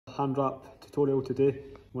hand wrap tutorial today.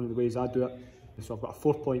 One of the ways I do it. So I've got a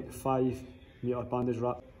 4.5 metre bandage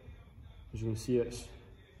wrap. As you can see, it's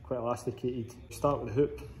quite elasticated. Start with the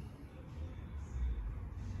hoop,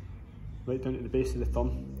 right down to the base of the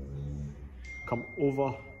thumb, come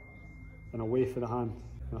over and away from the hand.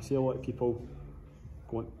 And I see a lot of people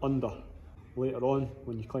going under. Later on,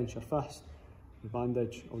 when you clench your fist, the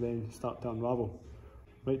bandage will then start to unravel.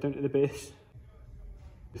 Right down to the base,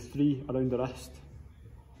 the 3 around the wrist,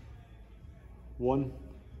 1,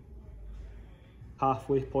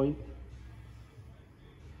 halfway point,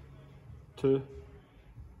 2,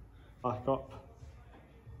 back up,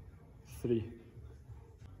 3,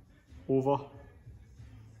 over,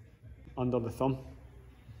 under the thumb,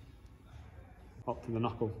 up to the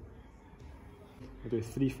knuckle. I'll do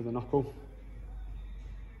 3 for the knuckle.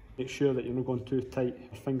 Make sure that you're not going too tight,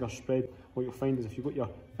 your fingers spread. What you'll find is if you've got your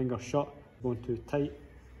fingers shut, going too tight,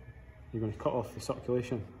 you're going to cut off the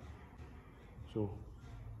circulation. So,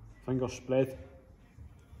 fingers spread.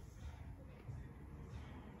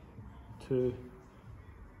 2,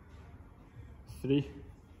 3.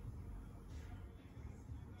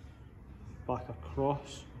 Back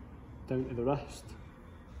across, down to the wrist.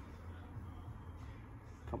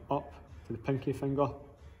 Come up to the pinky finger,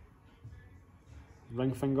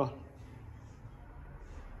 ring finger.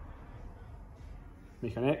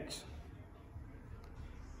 Make an X.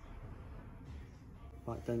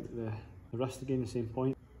 Back down to the wrist again, the same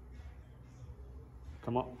point.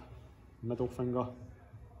 Come up, middle finger,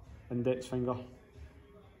 index finger.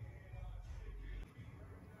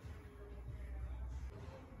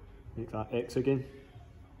 Make that X again.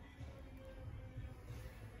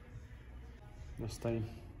 This time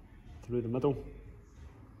through the middle.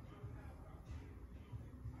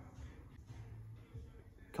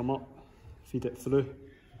 Come up, feed it through.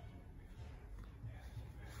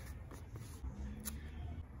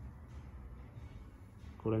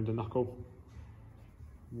 Go around the knuckle.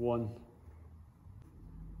 1,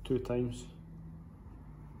 2 times.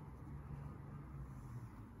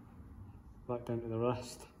 Back down to the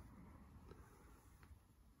wrist.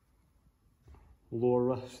 Lower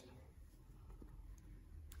wrist.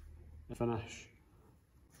 Finish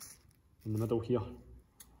in the middle here.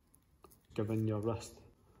 Giving your wrist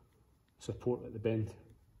support at the bend.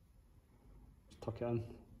 Just tuck it in.